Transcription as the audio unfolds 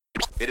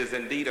It is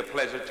indeed a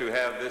pleasure to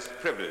have this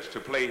privilege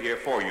to play here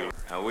for you.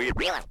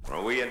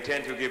 We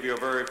intend to give you a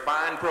very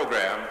fine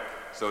program,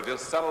 so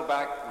just settle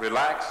back,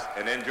 relax,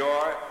 and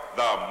enjoy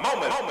the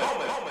moment.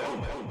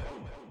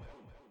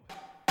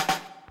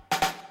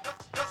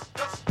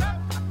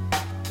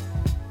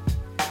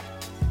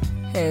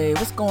 Hey,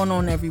 what's going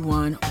on,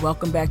 everyone?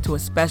 Welcome back to a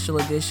special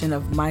edition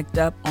of Mic'd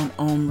Up on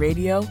Ohm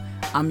Radio.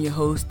 I'm your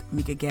host,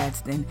 Mika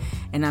Gadsden,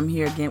 and I'm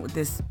here again with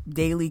this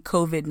daily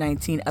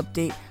COVID-19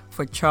 update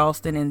for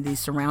Charleston and the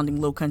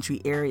surrounding Low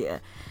Country area.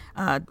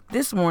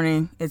 This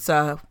morning, it's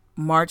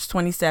March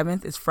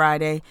 27th, it's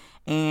Friday,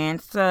 and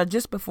it's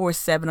just before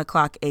 7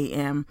 o'clock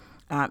a.m.,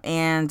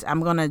 and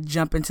I'm going to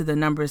jump into the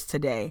numbers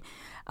today.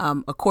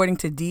 According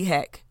to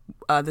DHEC,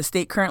 the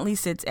state currently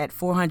sits at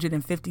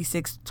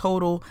 456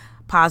 total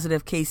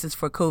positive cases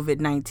for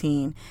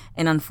COVID-19.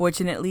 And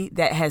unfortunately,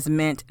 that has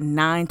meant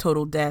 9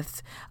 total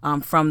deaths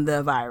from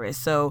the virus.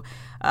 So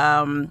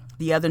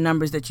the other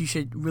numbers that you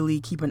should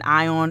really keep an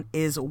eye on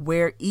is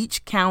where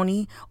each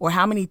county or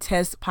how many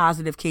test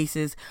positive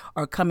cases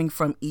are coming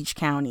from each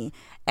county.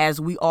 As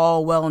we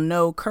all well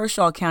know,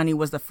 Kershaw County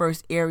was the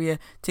first area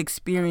to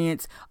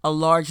experience a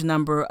large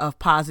number of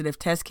positive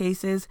test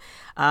cases.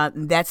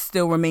 That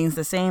still remains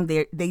the same.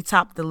 They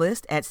topped the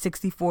list at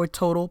 64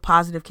 total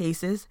positive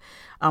cases,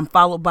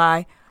 followed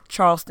by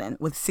Charleston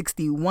with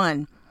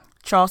 61.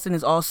 Charleston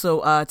is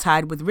also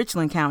tied with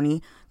Richland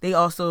County.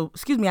 I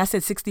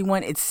said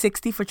 61. It's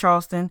 60 for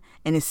Charleston,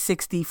 and it's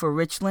 60 for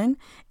Richland.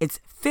 It's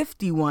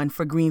 51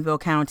 for Greenville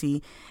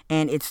County,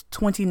 and it's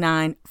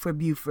 29 for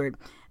Beaufort.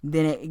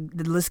 Then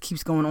the list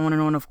keeps going on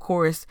and on, of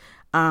course,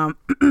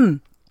 to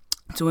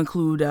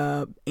include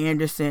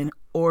Anderson,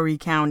 Horry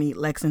County,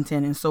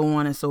 Lexington, and so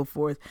on and so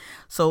forth.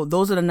 So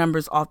those are the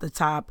numbers off the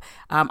top.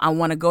 I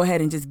want to go ahead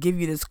and just give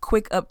you this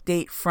quick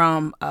update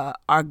from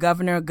our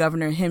governor,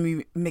 Governor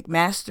Henry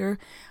McMaster.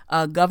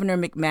 Governor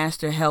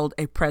McMaster held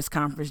a press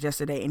conference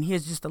yesterday, and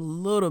here's just a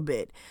little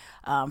bit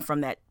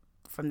from that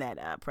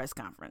press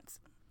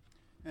conference.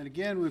 And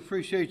again, we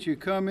appreciate you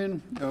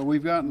coming.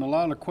 We've gotten a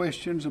lot of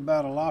questions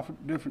about a lot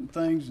of different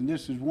things, and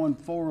this is one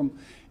forum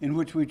in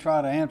which we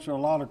try to answer a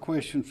lot of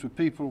questions for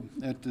people.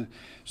 At the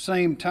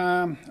same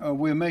time,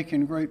 we're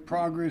making great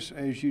progress,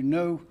 as you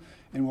know,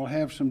 and we'll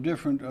have some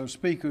different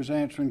speakers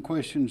answering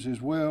questions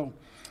as well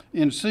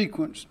in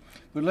sequence.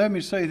 But let me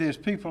say this,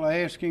 people are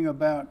asking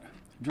about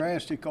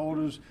drastic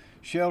orders,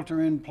 shelter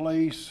in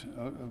place,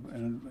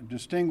 and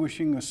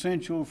distinguishing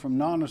essential from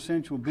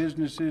non-essential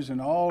businesses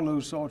and all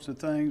those sorts of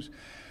things.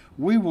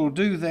 We will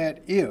do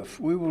that if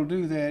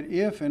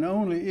and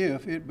only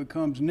if it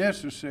becomes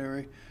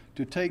necessary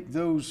to take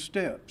those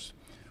steps.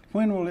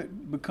 When will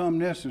it become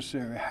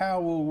necessary? How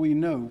will we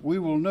know? We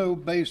will know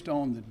based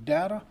on the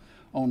data,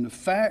 on the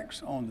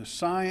facts, on the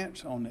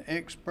science, on the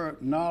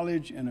expert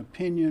knowledge and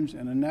opinions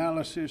and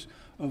analysis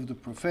of the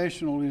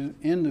professionals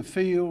in the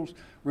fields,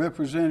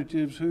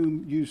 representatives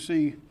whom you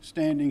see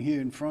standing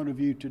here in front of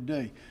you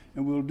today.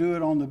 And we'll do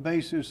it on the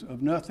basis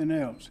of nothing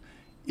else.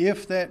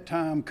 If that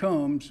time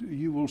comes,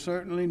 you will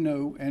certainly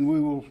know, and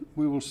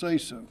we will say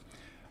so.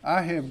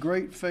 I have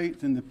great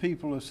faith in the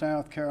people of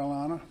South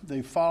Carolina.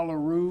 They follow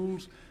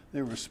rules.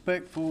 They're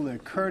respectful. They're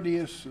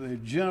courteous. They're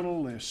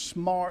gentle. They're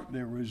smart.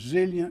 They're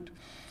resilient.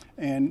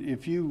 And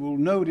if you will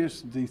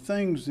notice, the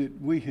things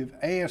that we have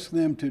asked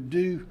them to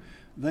do,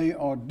 they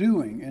are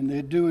doing, and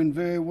they're doing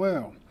very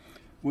well.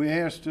 We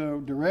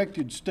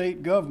directed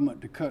state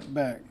government to cut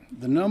back.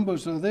 The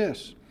numbers are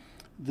this.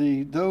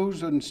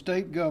 Those in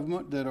state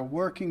government that are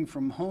working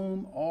from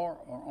home or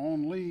are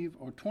on leave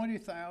are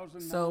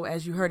 20,000. So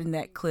as you heard in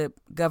that clip,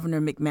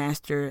 Governor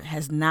McMaster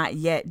has not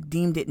yet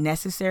deemed it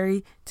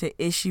necessary to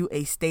issue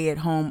a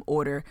stay-at-home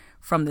order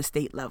from the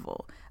state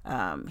level.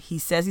 He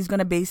says he's going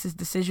to base his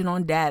decision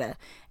on data.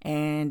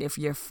 And if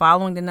you're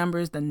following the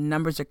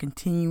numbers are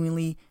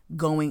continually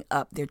going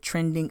up. They're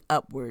trending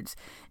upwards.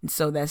 And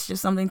so that's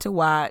just something to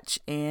watch.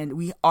 And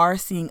we are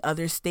seeing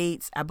other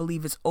states, I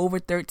believe it's over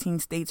 13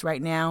 states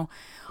right now,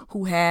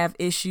 who have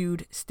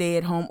issued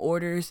stay-at-home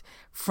orders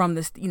from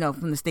the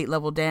state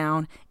level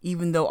down,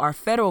 even though our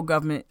federal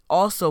government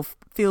also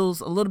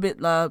feels a little bit,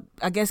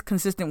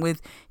 consistent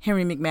with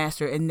Henry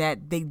McMaster in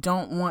that they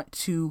don't want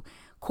to,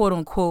 quote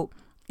unquote,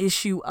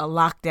 issue a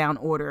lockdown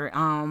order.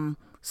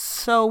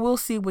 So we'll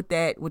see what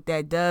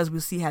that does.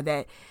 We'll see how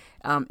that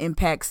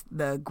impacts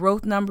the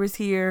growth numbers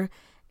here,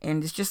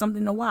 and it's just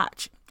something to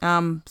watch.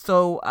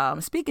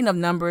 Speaking of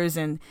numbers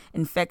and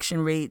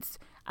infection rates,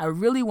 I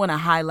really want to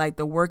highlight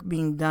the work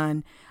being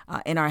done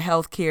in our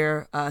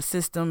healthcare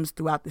systems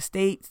throughout the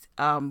states.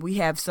 We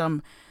have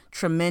some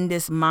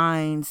tremendous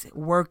minds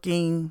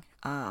working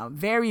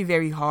very,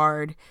 very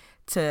hard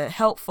to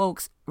help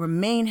folks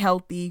remain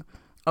healthy,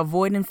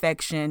 avoid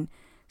infection,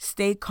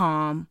 stay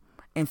calm,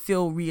 and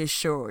feel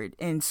reassured.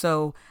 And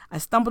so I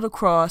stumbled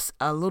across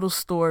a little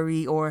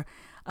story or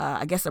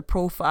a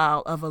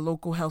profile of a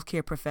local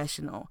healthcare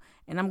professional.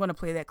 And I'm going to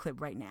play that clip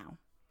right now.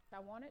 I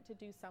wanted to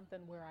do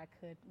something where I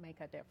could make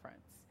a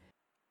difference.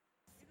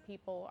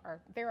 People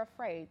they're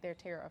afraid, they're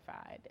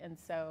terrified. And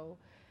so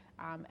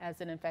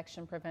As an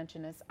infection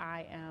preventionist,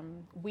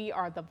 we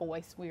are the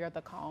voice, we are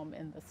the calm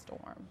in the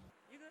storm.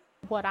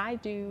 What I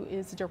do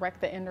is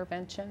direct the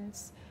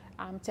interventions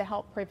to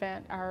help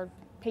prevent our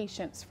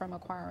patients from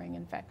acquiring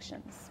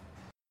infections.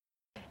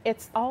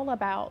 It's all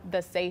about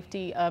the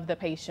safety of the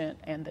patient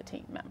and the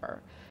team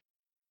member.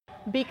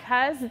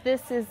 Because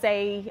this is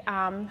a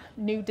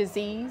new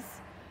disease,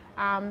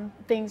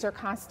 things are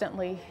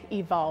constantly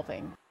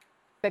evolving.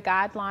 The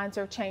guidelines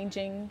are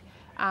changing,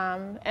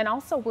 and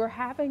also we're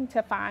having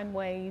to find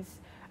ways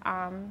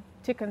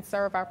to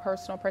conserve our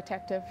personal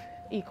protective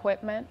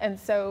equipment. And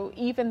so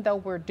even though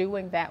we're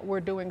doing that, we're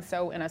doing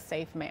so in a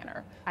safe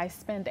manner. I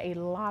spend a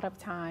lot of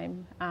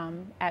time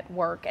at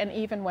work, and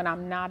even when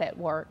I'm not at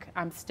work,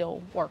 I'm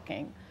still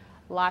working.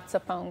 Lots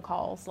of phone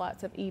calls,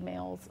 lots of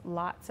emails,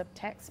 lots of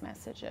text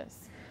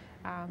messages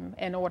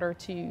in order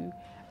to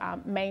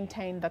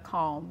maintain the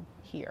calm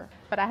here.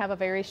 But I have a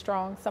very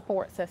strong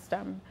support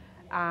system.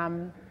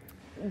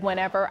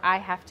 Whenever I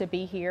have to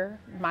be here,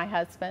 my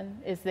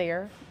husband is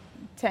there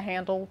to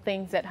handle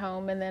things at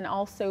home. And then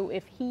also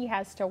if he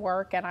has to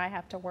work and I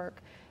have to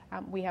work,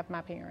 we have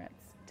my parents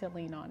to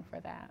lean on for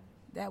that.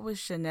 That was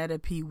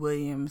Shanetta P.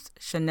 Williams.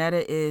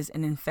 Shanetta is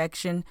an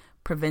infection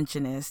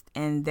preventionist,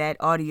 and that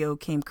audio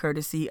came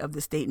courtesy of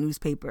the state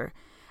newspaper.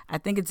 I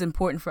think it's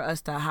important for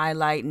us to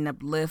highlight and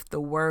uplift the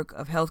work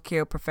of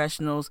healthcare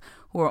professionals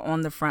who are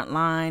on the front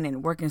line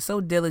and working so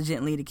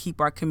diligently to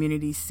keep our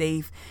communities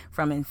safe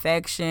from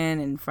infection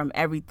and from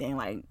everything,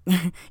 like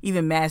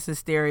even mass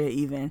hysteria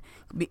even.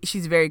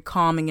 She's very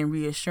calming and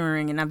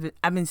reassuring, and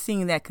I've been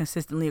seeing that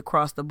consistently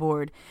across the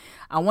board.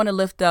 I want to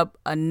lift up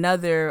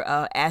another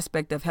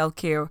aspect of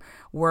healthcare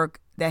work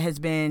that has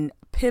been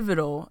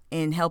pivotal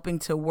in helping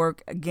to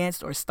work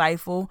against or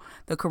stifle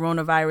the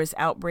coronavirus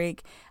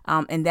outbreak,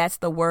 and that's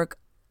the work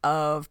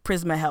of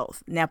Prisma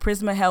Health. Now,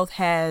 Prisma Health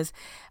has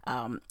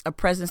a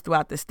presence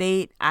throughout the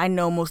state. I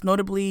know most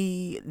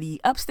notably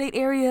the upstate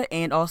area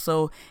and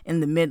also in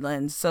the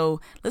Midlands. So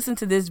listen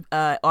to this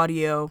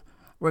audio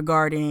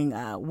regarding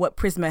what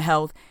Prisma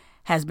Health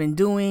has been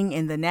doing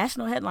and the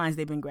national headlines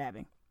they've been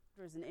grabbing.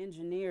 And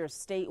engineers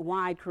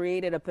statewide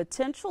created a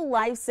potential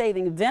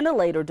life-saving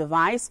ventilator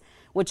device,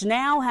 which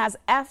now has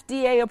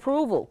FDA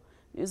approval.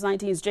 News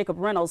 19's Jacob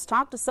Reynolds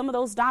talked to some of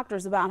those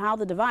doctors about how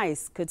the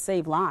device could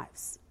save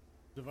lives.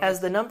 As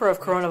the number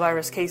of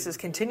coronavirus cases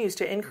continues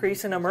to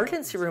increase, an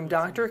emergency room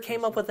doctor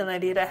came up with an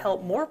idea to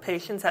help more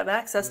patients have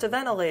access to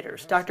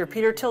ventilators. Dr.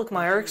 Peter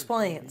Tilkmeyer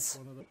explains.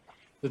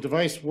 The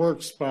device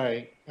works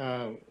by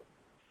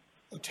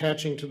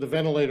attaching to the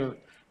ventilator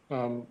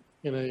in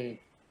a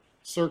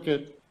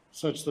circuit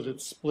such that it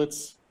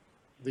splits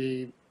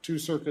the two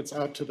circuits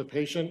out to the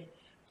patient.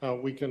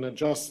 We can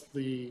adjust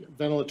the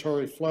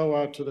ventilatory flow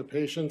out to the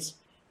patients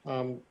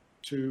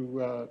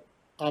to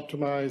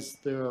optimize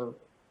their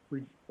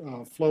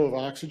flow of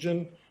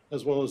oxygen,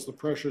 as well as the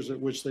pressures at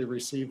which they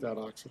receive that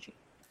oxygen.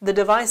 The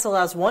device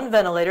allows one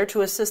ventilator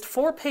to assist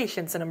 4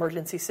 patients in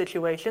emergency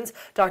situations.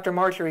 Dr.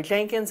 Marjorie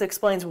Jenkins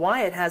explains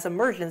why it has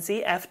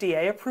emergency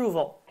FDA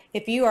approval.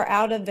 If you are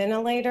out of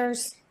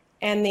ventilators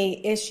and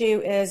the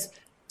issue is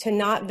to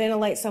not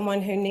ventilate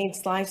someone who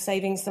needs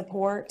life-saving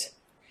support,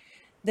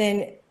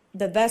 then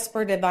the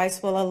Vesper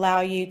device will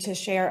allow you to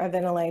share a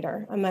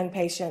ventilator among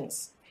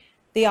patients.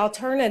 The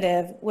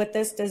alternative with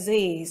this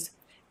disease,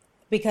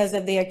 because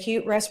of the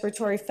acute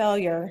respiratory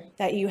failure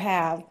that you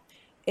have,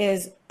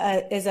 is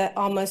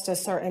almost a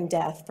certain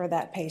death for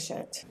that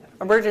patient.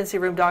 Emergency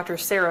room doctor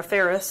Sarah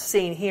Ferris,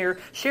 seen here,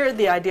 shared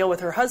the idea with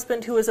her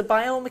husband, who is a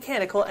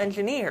biomechanical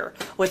engineer.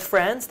 With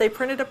friends, they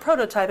printed a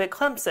prototype at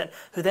Clemson,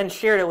 who then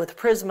shared it with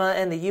Prisma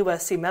and the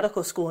USC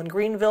Medical School in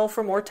Greenville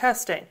for more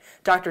testing.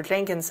 Dr.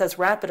 Jenkins says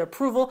rapid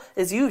approval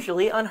is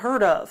usually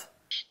unheard of.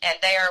 And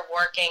they are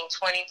working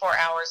 24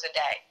 hours a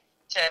day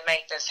to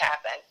make this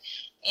happen.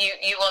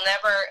 You will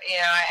never,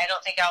 I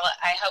don't think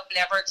I hope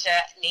never to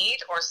need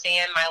or see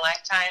in my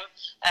lifetime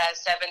a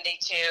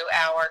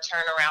 72-hour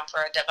turnaround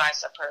for a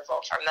device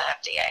approval from the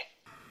FDA.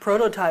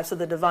 Prototypes of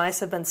the device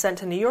have been sent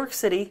to New York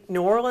City,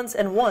 New Orleans,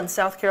 and one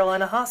South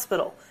Carolina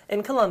hospital.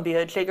 In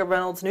Columbia, Jacob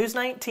Reynolds, News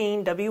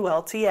 19,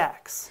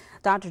 WLTX.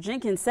 Dr.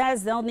 Jenkins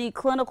says they'll need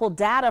clinical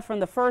data from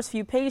the first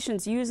few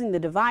patients using the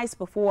device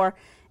before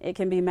it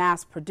can be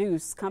mass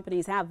produced.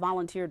 Companies have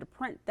volunteered to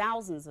print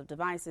thousands of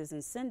devices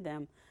and send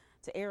them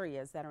to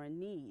areas that are in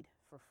need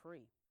for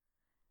free.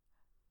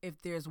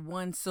 If there's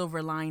one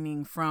silver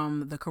lining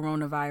from the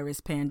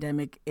coronavirus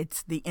pandemic,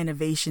 it's the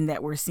innovation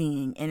that we're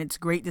seeing. And it's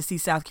great to see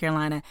South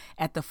Carolina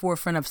at the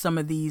forefront of some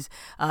of these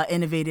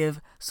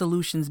innovative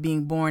solutions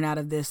being born out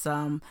of this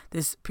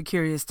this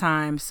precarious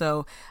time.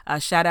 So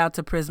shout out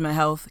to Prisma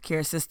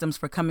Healthcare Systems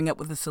for coming up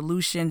with a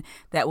solution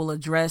that will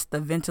address the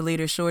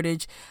ventilator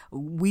shortage.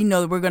 We know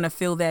that we're going to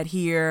feel that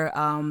here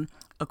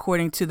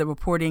according to the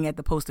reporting at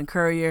the Post and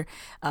Courier,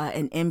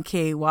 and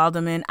MK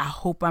Waldeman. I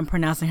hope I'm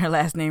pronouncing her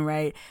last name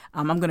right.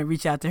 I'm going to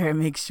reach out to her and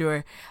make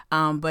sure.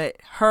 But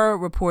her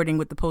reporting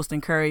with the Post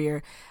and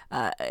Courier,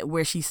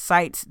 where she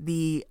cites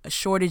the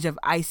shortage of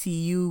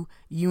ICU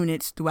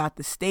units throughout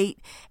the state,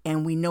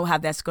 and we know how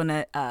that's going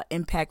to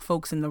impact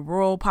folks in the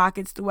rural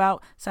pockets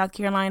throughout South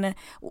Carolina.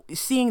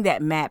 Seeing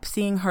that map,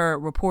 seeing her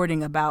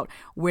reporting about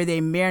where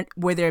there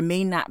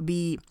may not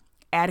be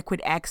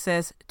adequate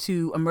access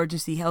to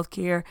emergency health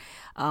care,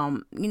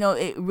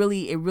 it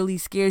really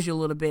scares you a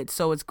little bit.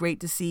 So it's great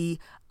to see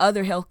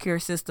other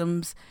healthcare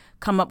systems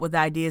come up with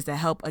ideas to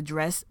help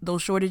address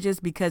those shortages,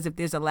 because if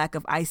there's a lack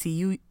of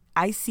ICU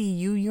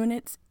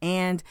units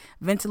and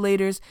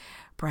ventilators,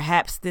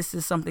 perhaps this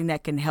is something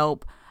that can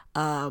help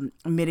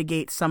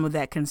mitigate some of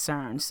that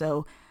concern.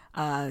 So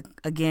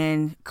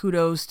again,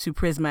 kudos to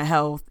Prisma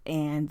Health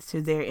and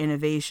to their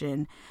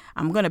innovation.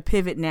 I'm going to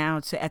pivot now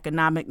to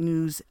economic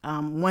news.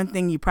 One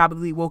thing you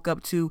probably woke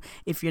up to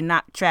if you're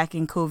not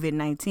tracking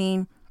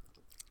COVID-19,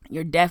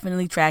 you're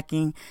definitely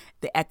tracking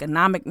the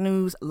economic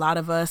news. A lot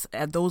of us,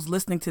 those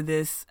listening to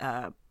this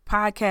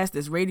podcast,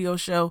 this radio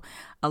show,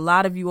 a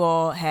lot of you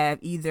all have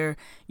either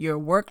your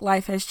work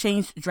life has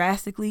changed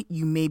drastically.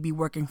 You may be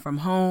working from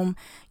home.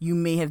 You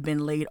may have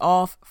been laid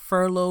off,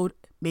 furloughed,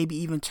 maybe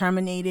even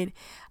terminated.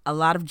 A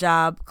lot of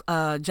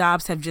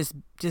jobs have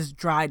just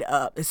dried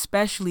up,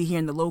 especially here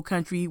in the Low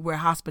Country, where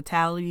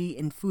hospitality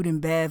and food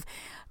and bev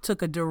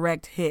took a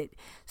direct hit.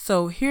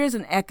 So here's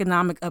an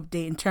economic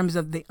update in terms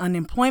of the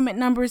unemployment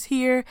numbers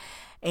here,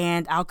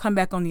 and I'll come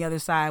back on the other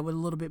side with a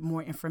little bit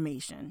more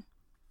information.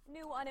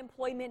 New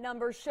unemployment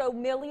numbers show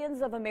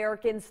millions of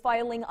Americans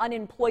filing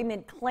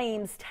unemployment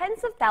claims,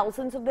 tens of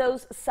thousands of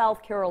those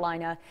South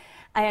Carolina.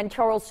 And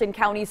Charleston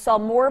County saw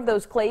more of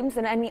those claims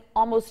than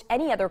almost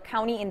any other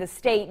county in the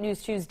state.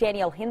 News 2's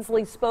Danielle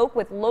Hensley spoke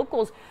with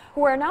locals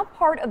who are now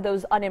part of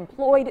those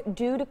unemployed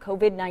due to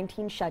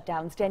COVID-19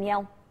 shutdowns.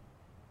 Danielle.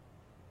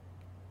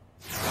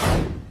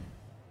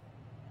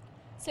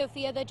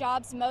 Sophia, the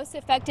jobs most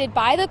affected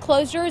by the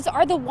closures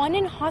are the one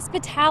in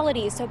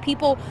hospitality, so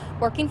people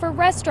working for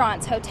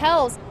restaurants,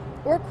 hotels,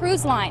 or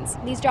cruise lines.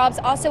 These jobs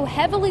also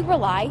heavily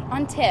rely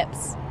on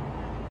tips.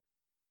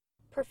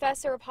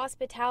 Professor of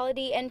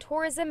Hospitality and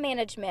Tourism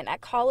Management at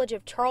College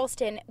of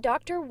Charleston,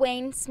 Dr.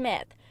 Wayne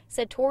Smith,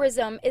 said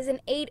tourism is an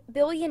 $8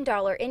 billion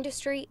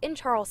industry in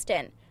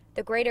Charleston.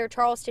 The greater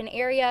Charleston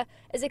area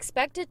is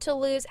expected to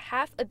lose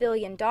 $500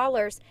 million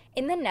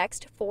in the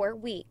next 4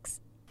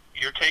 weeks.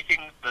 You're taking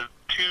the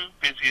two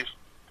busiest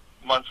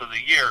months of the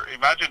year.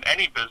 Imagine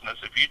any business,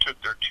 if you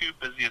took their two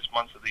busiest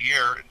months of the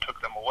year and took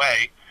them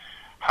away,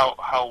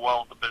 how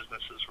well the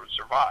businesses would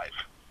survive.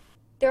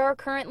 There are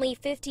currently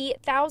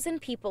 50,000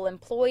 people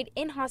employed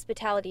in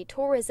hospitality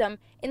tourism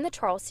in the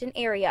Charleston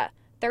area,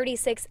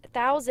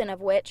 36,000 of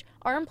which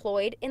are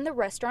employed in the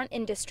restaurant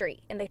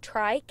industry in the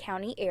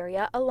Tri-County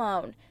area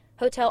alone.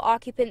 Hotel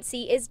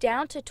occupancy is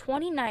down to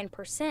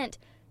 29%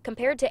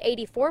 compared to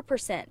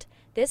 84%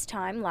 this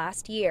time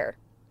last year.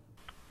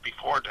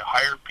 Before, to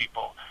hire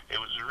people, it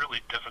was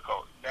really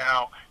difficult.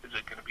 Now, is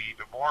it going to be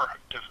even more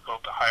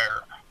difficult to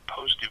hire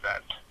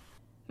post-event?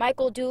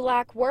 Michael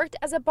Dulac worked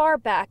as a bar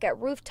back at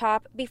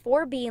Rooftop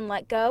before being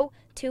let go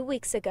 2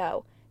 weeks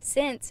ago.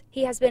 Since,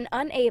 he has been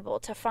unable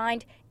to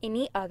find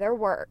any other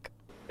work.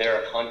 There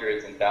are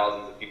hundreds and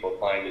thousands of people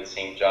applying to the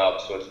same job,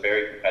 so it's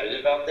very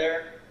competitive out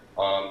there.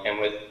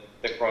 And with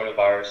the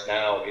coronavirus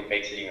now, it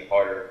makes it even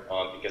harder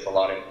because a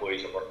lot of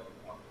employees are working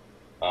from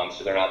home.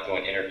 So they're not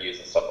doing interviews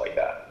and stuff like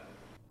that.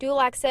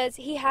 Dulac says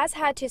he has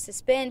had to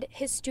suspend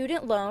his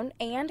student loan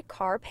and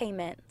car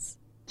payments.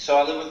 So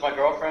I live with my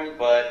girlfriend,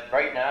 but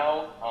right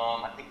now,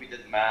 I think we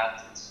did the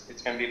math.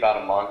 It's going to be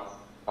about a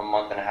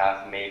month and a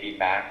half, maybe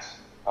max,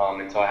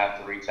 until I have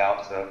to reach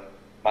out to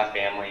my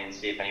family and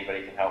see if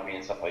anybody can help me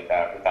and stuff like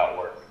that without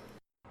work.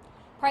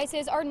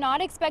 Prices are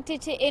not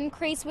expected to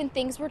increase when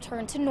things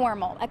return to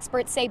normal.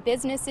 Experts say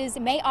businesses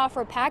may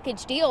offer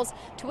package deals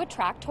to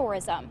attract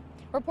tourism.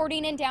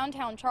 Reporting in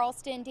downtown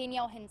Charleston,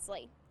 Danielle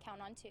Hensley,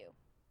 Count on 2.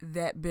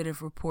 That bit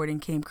of reporting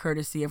came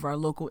courtesy of our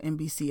local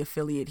NBC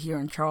affiliate here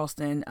in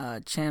Charleston,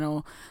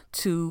 Channel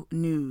 2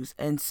 News.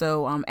 And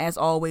so, as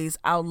always,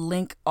 I'll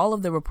link all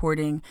of the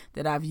reporting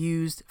that I've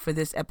used for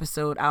this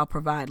episode. I'll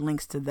provide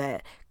links to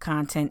that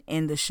content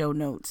in the show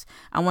notes.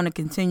 I want to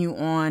continue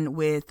on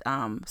with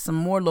some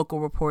more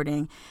local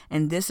reporting,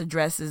 and this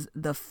addresses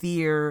the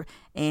fear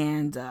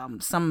and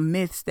some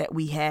myths that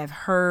we have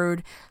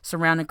heard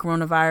surrounding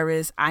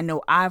coronavirus. I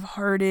know I've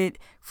heard it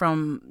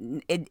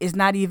from, it's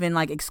not even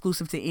like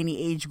exclusive to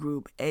any age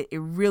group. It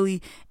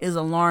really is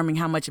alarming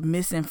how much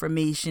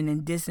misinformation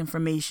and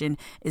disinformation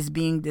is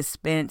being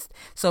dispensed.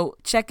 So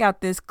check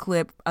out this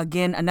clip,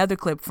 again, another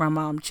clip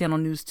from Channel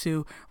News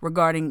 2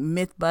 regarding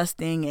myth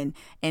busting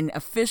and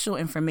official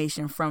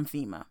information from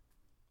FEMA.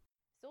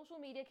 Social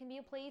media can be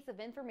a place of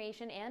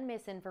information and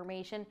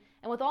misinformation,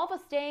 and with all of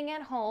us staying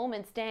at home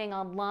and staying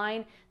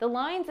online, the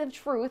lines of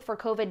truth for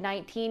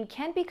COVID-19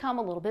 can become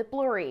a little bit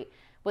blurry.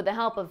 With the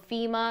help of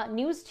FEMA,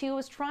 News 2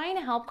 is trying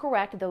to help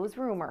correct those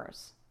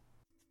rumors.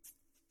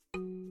 The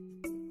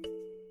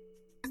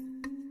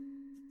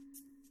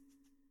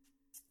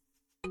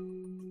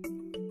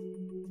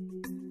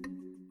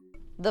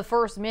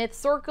first myth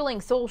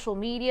circling social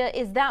media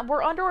is that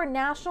we're under a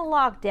national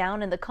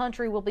lockdown and the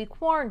country will be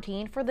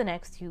quarantined for the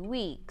next 2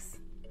 weeks.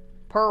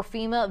 Per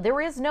FEMA,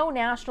 there is no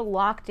national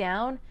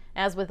lockdown.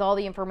 As with all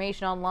the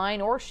information online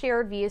or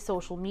shared via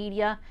social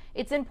media,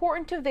 it's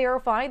important to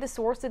verify the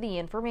source of the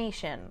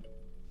information.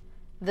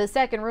 The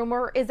second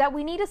rumor is that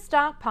we need to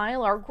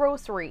stockpile our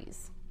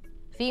groceries.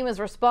 FEMA's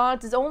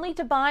response is only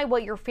to buy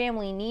what your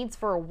family needs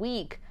for a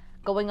week,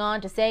 going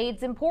on to say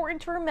it's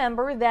important to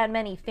remember that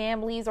many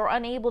families are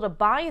unable to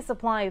buy a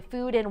supply of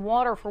food and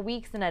water for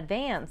weeks in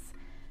advance.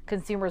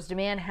 Consumers'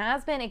 demand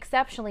has been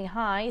exceptionally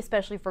high,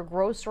 especially for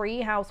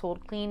grocery,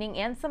 household cleaning,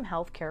 and some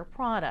healthcare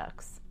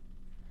products.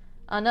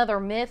 Another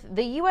myth,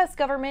 the U.S.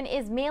 government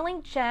is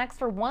mailing checks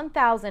for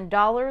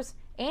 $1,000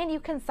 and you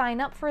can sign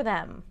up for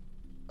them.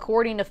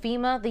 According to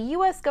FEMA, the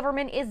U.S.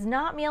 government is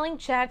not mailing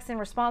checks in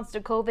response to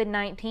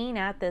COVID-19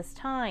 at this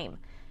time.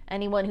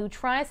 Anyone who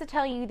tries to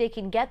tell you they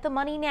can get the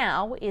money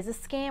now is a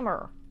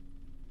scammer.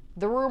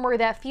 The rumor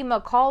that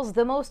FEMA calls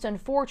the most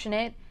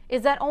unfortunate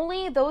is that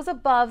only those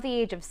above the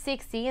age of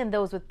 60 and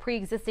those with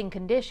pre-existing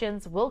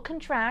conditions will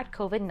contract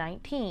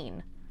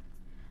COVID-19.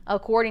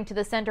 According to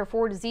the Center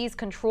for Disease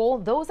Control,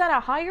 those at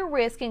a higher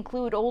risk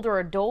include older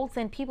adults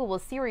and people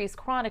with serious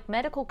chronic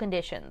medical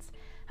conditions.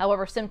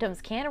 However,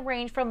 symptoms can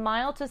range from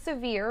mild to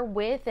severe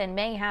with and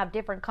may have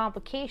different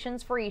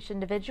complications for each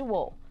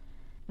individual.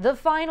 The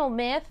final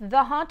myth,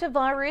 the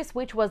hantavirus,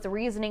 which was the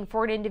reasoning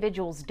for an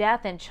individual's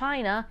death in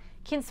China,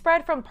 can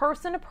spread from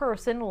person to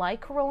person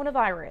like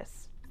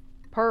coronavirus.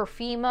 Per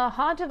FEMA,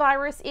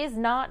 hantavirus is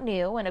not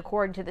new, and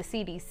according to the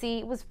CDC,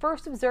 it was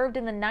first observed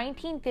in the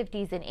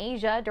 1950s in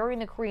Asia during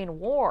the Korean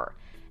War,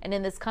 and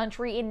in this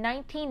country in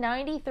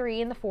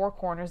 1993 in the Four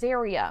Corners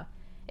area.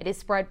 It is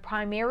spread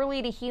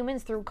primarily to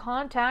humans through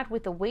contact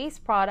with the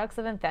waste products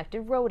of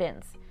infected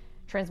rodents.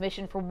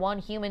 Transmission from one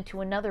human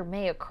to another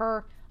may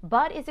occur,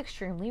 but is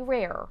extremely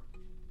rare.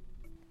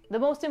 The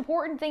most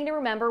important thing to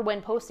remember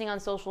when posting on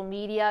social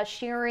media,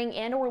 sharing,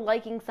 and or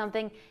liking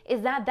something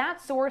is that that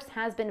source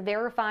has been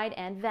verified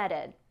and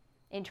vetted.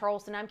 In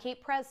Charleston, I'm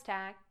Kate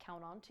Prestak.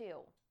 Count on 2.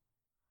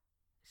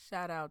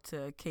 Shout out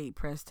to Kate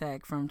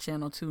Prestak from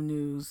Channel 2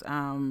 News.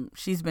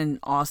 She's been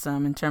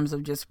awesome in terms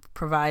of just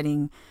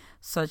providing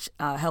such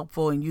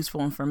helpful and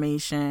useful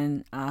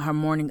information. Her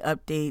morning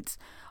updates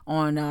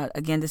on,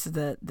 again, this is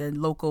the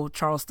local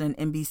Charleston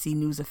NBC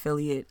News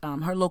affiliate.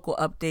 Her local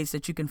updates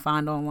that you can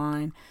find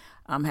online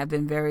have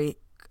been very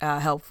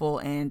helpful,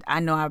 and I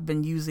know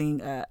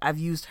I've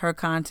used her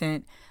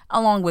content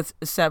along with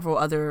several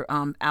other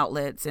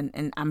outlets,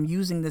 and I'm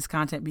using this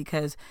content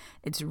because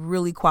it's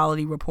really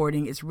quality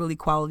reporting, it's really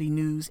quality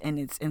news, and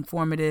it's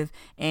informative,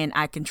 and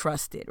I can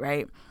trust it,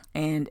 right?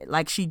 And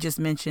like she just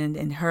mentioned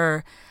in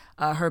her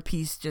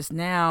piece just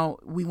now,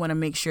 we want to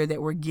make sure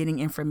that we're getting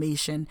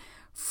information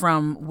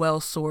from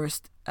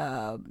well-sourced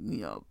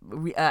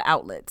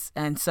outlets,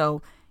 and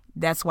so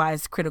that's why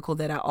it's critical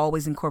that I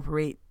always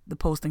incorporate the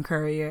Post and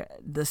Courier,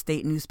 the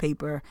state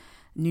newspaper,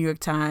 New York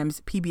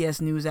Times, PBS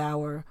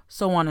NewsHour,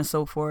 so on and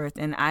so forth.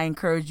 And I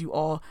encourage you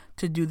all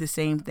to do the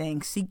same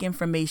thing. Seek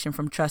information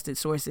from trusted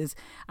sources.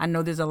 I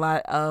know there's a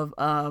lot of,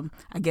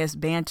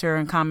 banter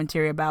and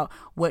commentary about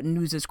what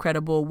news is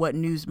credible, what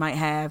news might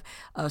have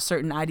a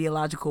certain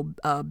ideological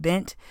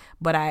bent.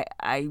 But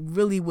I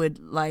really would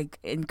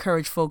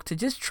encourage folk to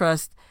just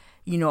trust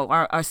a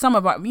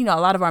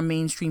lot of our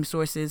mainstream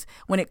sources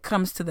when it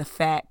comes to the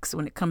facts,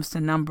 when it comes to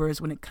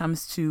numbers, when it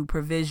comes to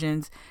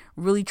provisions.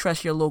 Really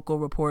trust your local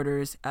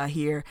reporters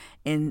here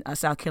in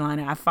South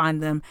Carolina. I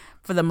find them,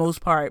 for the most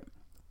part,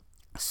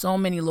 so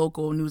many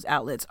local news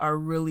outlets are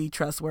really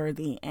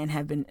trustworthy and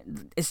have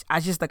been, it's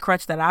just the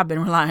crutch that I've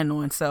been relying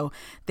on. So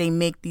they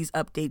make these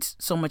updates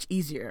so much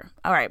easier.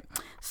 All right.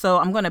 So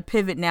I'm going to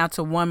pivot now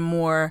to one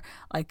more,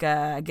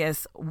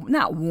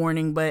 not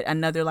warning, but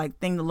another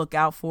thing to look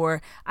out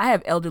for. I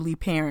have elderly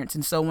parents.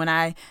 And so when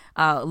I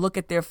look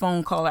at their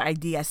phone caller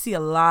ID, I see a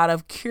lot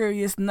of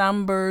curious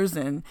numbers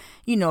and,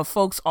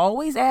 folks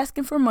always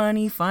asking for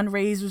money,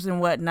 fundraisers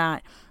and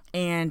whatnot.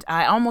 And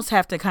I almost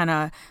have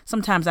to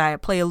sometimes I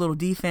play a little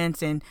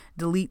defense and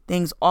delete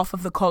things off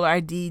of the caller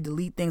ID,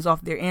 delete things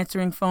off their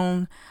answering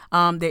phone,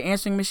 their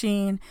answering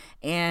machine.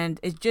 And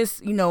it's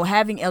just,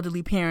 having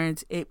elderly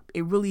parents, it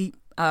really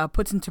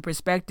puts into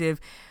perspective,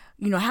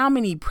 how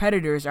many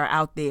predators are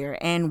out there.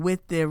 And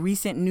with the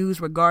recent news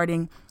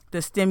regarding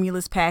the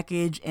stimulus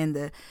package and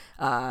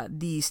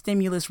the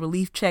stimulus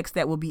relief checks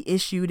that will be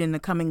issued in the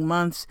coming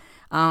months,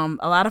 a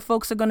lot of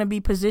folks are going to be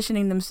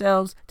positioning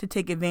themselves to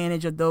take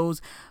advantage of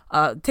those,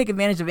 take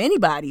advantage of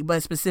anybody,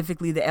 but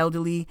specifically the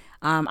elderly.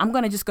 I'm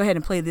going to just go ahead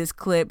and play this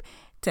clip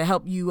to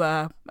help you,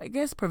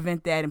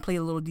 prevent that and play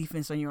a little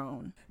defense on your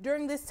own.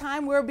 During this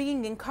time, we're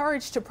being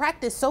encouraged to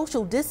practice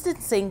social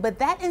distancing, but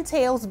that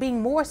entails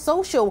being more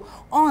social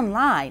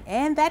online,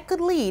 and that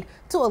could lead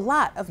to a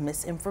lot of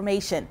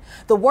misinformation.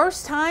 The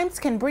worst times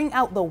can bring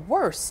out the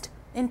worst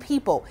in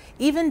people,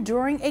 even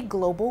during a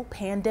global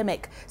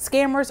pandemic.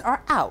 Scammers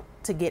are out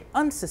to get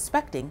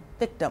unsuspecting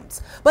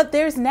victims. But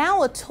there's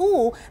now a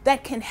tool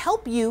that can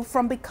help you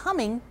from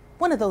becoming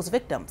one of those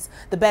victims.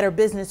 The Better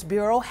Business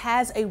Bureau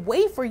has a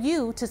way for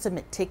you to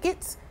submit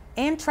tickets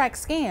and track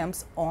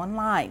scams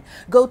online.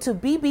 Go to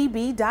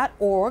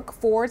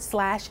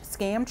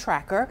bbb.org/scam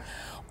tracker.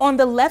 On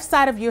the left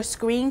side of your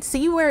screen,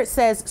 see where it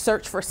says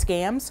search for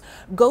scams?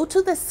 Go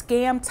to the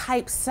scam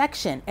type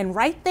section, and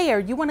right there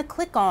you want to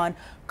click on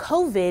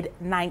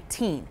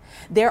COVID-19.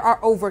 There are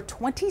over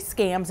 20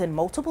 scams in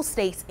multiple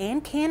states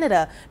and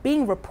Canada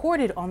being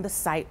reported on the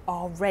site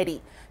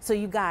already. So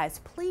you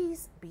guys,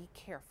 please be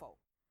careful.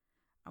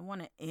 I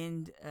want to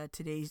end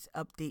today's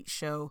update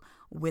show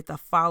with a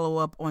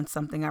follow-up on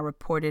something I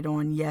reported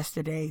on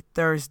yesterday,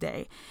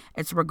 Thursday.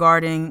 It's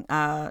regarding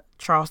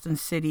Charleston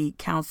City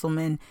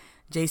Councilman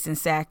Jason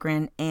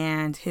Saccharin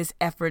and his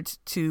efforts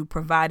to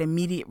provide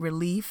immediate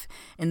relief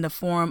in the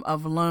form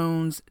of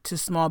loans to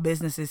small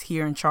businesses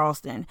here in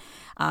Charleston.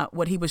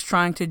 What he was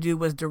trying to do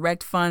was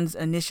direct funds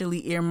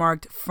initially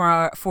earmarked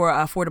for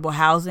affordable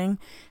housing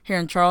here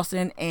in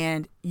Charleston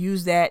and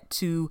use that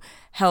to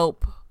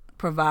help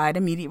provide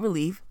immediate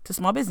relief to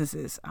small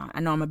businesses. I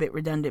know I'm a bit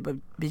redundant, but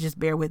just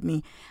bear with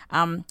me.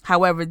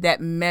 However,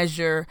 that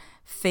measure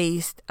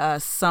faced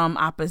some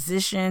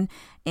opposition,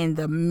 and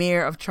the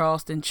mayor of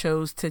Charleston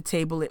chose to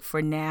table it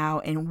for now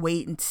and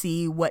wait and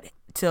see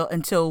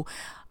until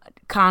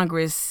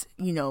Congress,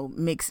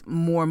 makes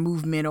more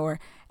movement, or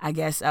I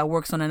guess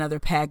works on another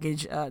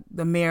package.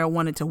 The mayor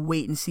wanted to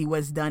wait and see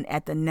what's done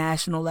at the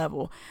national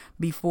level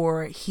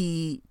before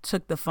he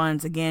took the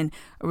funds, again,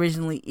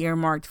 originally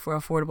earmarked for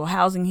affordable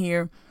housing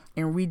here,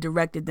 and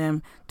redirected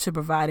them to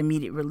provide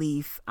immediate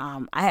relief.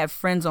 I have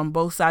friends on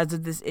both sides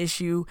of this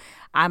issue.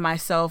 I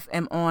myself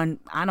am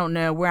I don't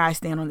know where I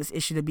stand on this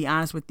issue, to be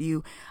honest with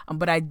you,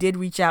 but I did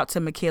reach out to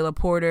Michaela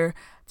Porter.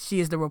 She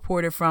is the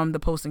reporter from the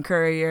Post and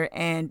Courier,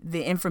 and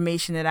the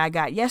information that I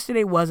got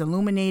yesterday was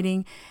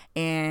illuminating.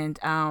 And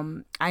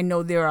I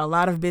know there are a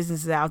lot of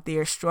businesses out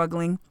there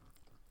struggling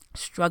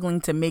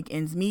to make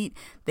ends meet.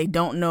 They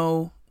don't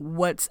know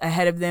what's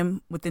ahead of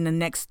them within the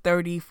next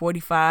 30,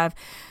 45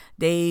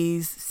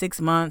 days, 6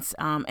 months.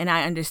 And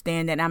I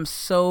understand that. I'm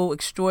so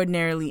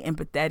extraordinarily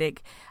empathetic.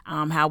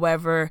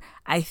 However,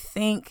 I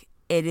think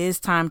it is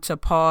time to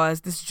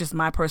pause. This is just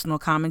my personal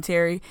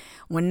commentary.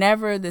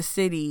 Whenever the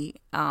city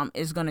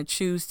is going to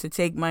choose to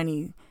take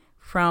money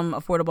from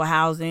affordable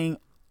housing,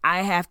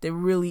 I have to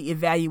really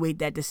evaluate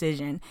that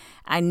decision.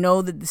 I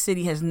know that the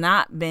city has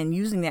not been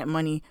using that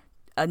money,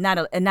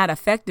 not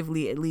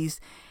effectively, at least,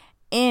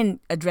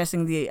 in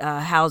addressing the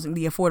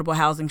affordable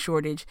housing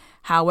shortage.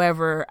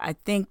 However, I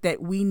think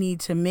that we need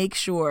to make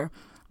sure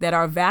that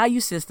our value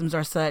systems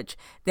are such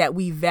that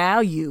we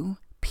value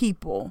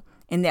people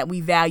and that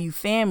we value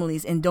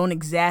families and don't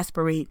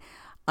exasperate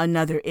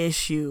another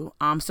issue.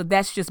 So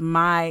that's just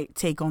my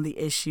take on the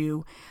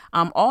issue.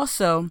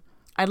 Also,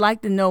 I'd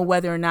like to know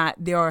whether or not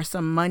there are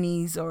some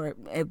monies or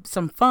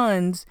some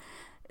funds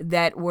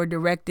that were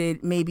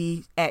directed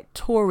maybe at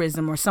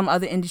tourism or some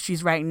other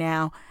industries right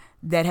now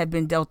that have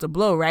been dealt a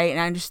blow, right? And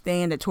I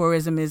understand that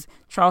tourism is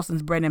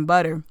Charleston's bread and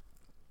butter,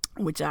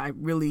 which I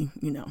really,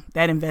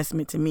 that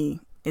investment to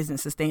me isn't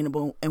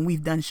sustainable, and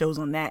we've done shows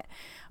on that.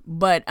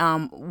 But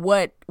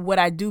what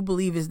I do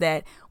believe is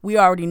that we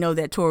already know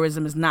that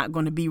tourism is not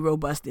going to be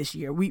robust this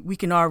year. We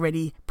can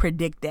already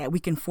predict that. We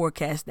can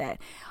forecast that.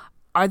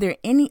 Are there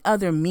any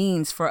other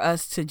means for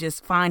us to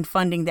just find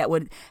funding that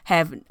would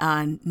have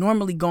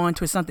normally gone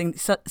to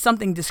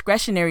something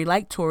discretionary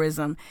like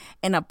tourism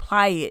and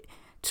apply it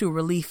to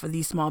relief for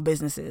these small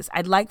businesses?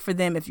 I'd like for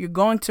them, if you're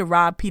going to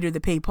rob Peter to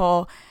pay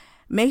Paul,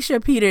 make sure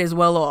Peter is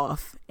well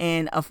off.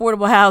 And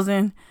affordable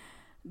housing,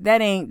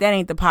 that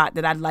ain't the pot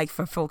that I'd like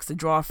for folks to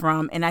draw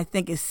from. And I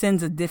think it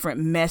sends a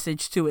different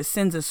message too. It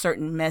sends a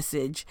certain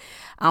message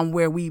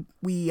where we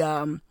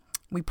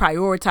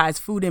prioritize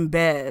food and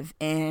bev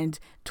and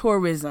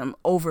tourism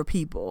over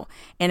people.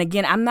 And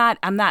again, I'm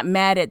not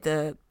mad at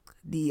the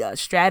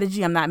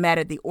strategy. I'm not mad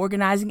at the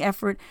organizing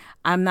effort.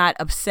 I'm not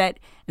upset.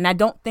 And I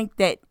don't think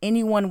that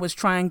anyone was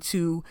trying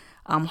to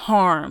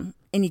harm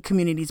any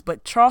communities,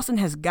 but Charleston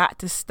has got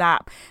to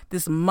stop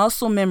this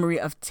muscle memory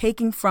of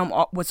taking from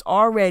what's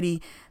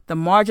already the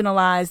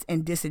marginalized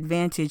and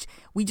disadvantaged.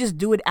 We just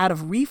do it out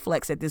of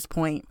reflex at this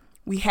point.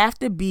 We have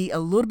to be a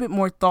little bit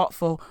more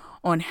thoughtful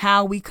on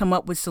how we come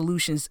up with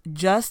solutions,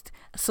 just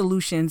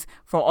solutions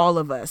for all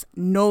of us.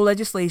 No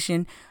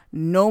legislation,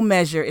 no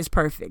measure is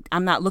perfect.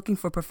 I'm not looking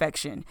for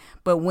perfection.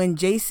 But where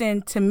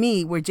Jason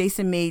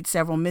made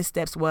several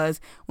missteps was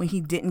when he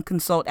didn't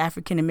consult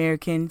African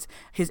Americans,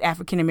 his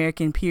African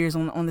American peers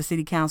on the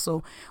city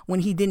council, when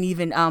he didn't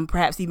even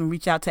perhaps even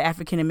reach out to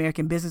African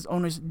American business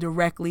owners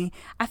directly.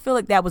 I feel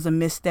like that was a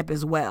misstep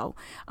as well.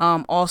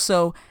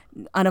 Also,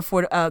 the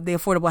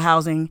affordable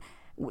housing,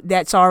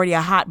 that's already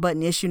a hot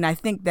button issue. And I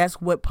think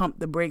that's what pumped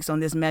the brakes on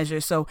this measure.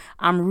 So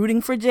I'm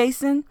rooting for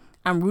Jason.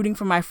 I'm rooting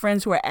for my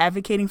friends who are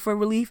advocating for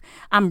relief.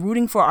 I'm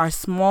rooting for our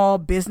small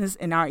business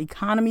and our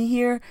economy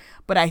here.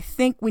 But I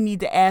think we need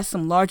to ask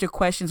some larger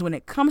questions when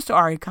it comes to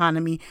our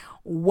economy.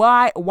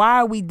 Why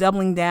are we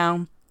doubling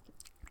down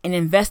and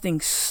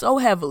investing so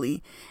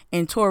heavily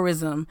in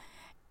tourism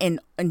and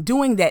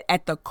doing that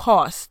at the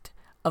cost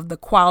of the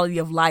quality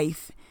of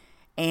life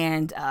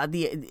and at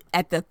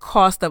the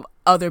cost of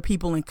other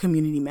people and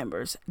community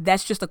members?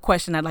 That's just a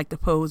question I'd like to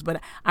pose, but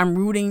I'm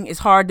rooting. It's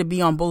hard to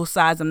be on both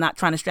sides. I'm not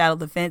trying to straddle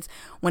the fence.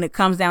 When it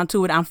comes down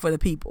to it, I'm for the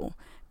people,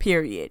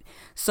 period.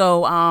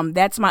 So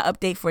that's my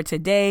update for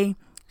today.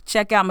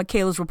 Check out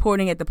Michaela's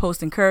reporting at the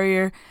Post and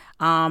Courier.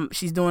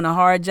 She's doing a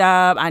hard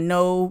job. I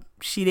know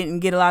she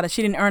didn't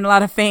earn a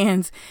lot of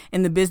fans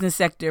in the business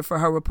sector for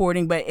her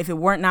reporting, but if it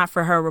weren't not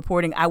for her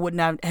reporting, I would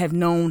not have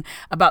known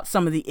about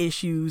some of the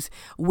issues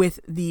with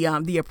the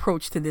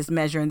approach to this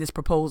measure and this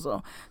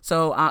proposal.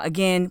 So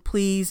again,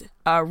 please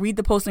read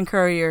the Post and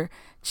Courier,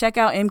 check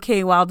out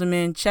MK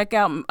Wilderman, check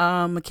out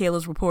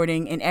Michaela's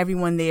reporting, and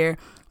everyone there.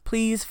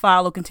 Please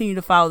continue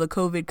to follow the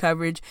COVID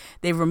coverage.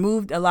 They've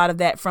removed a lot of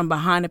that from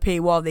behind the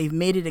paywall. They've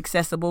made it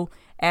accessible,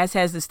 as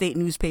has the state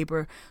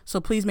newspaper. So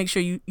please make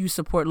sure you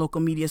support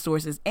local media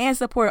sources and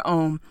support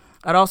OHM.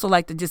 I'd also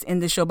like to just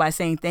end the show by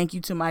saying thank you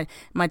to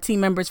my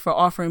team members for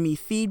offering me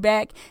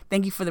feedback.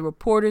 Thank you for the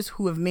reporters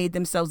who have made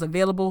themselves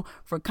available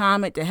for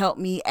comment to help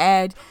me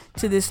add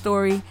to this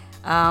story.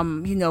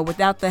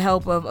 Without the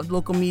help of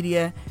local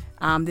media,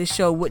 this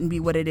show wouldn't be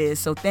what it is.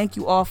 So thank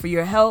you all for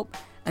your help.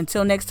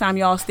 Until next time,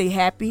 y'all, stay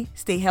happy,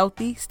 stay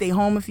healthy, stay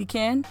home if you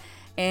can.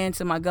 And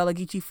to my Gullah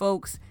Geechee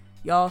folks,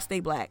 y'all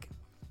stay black.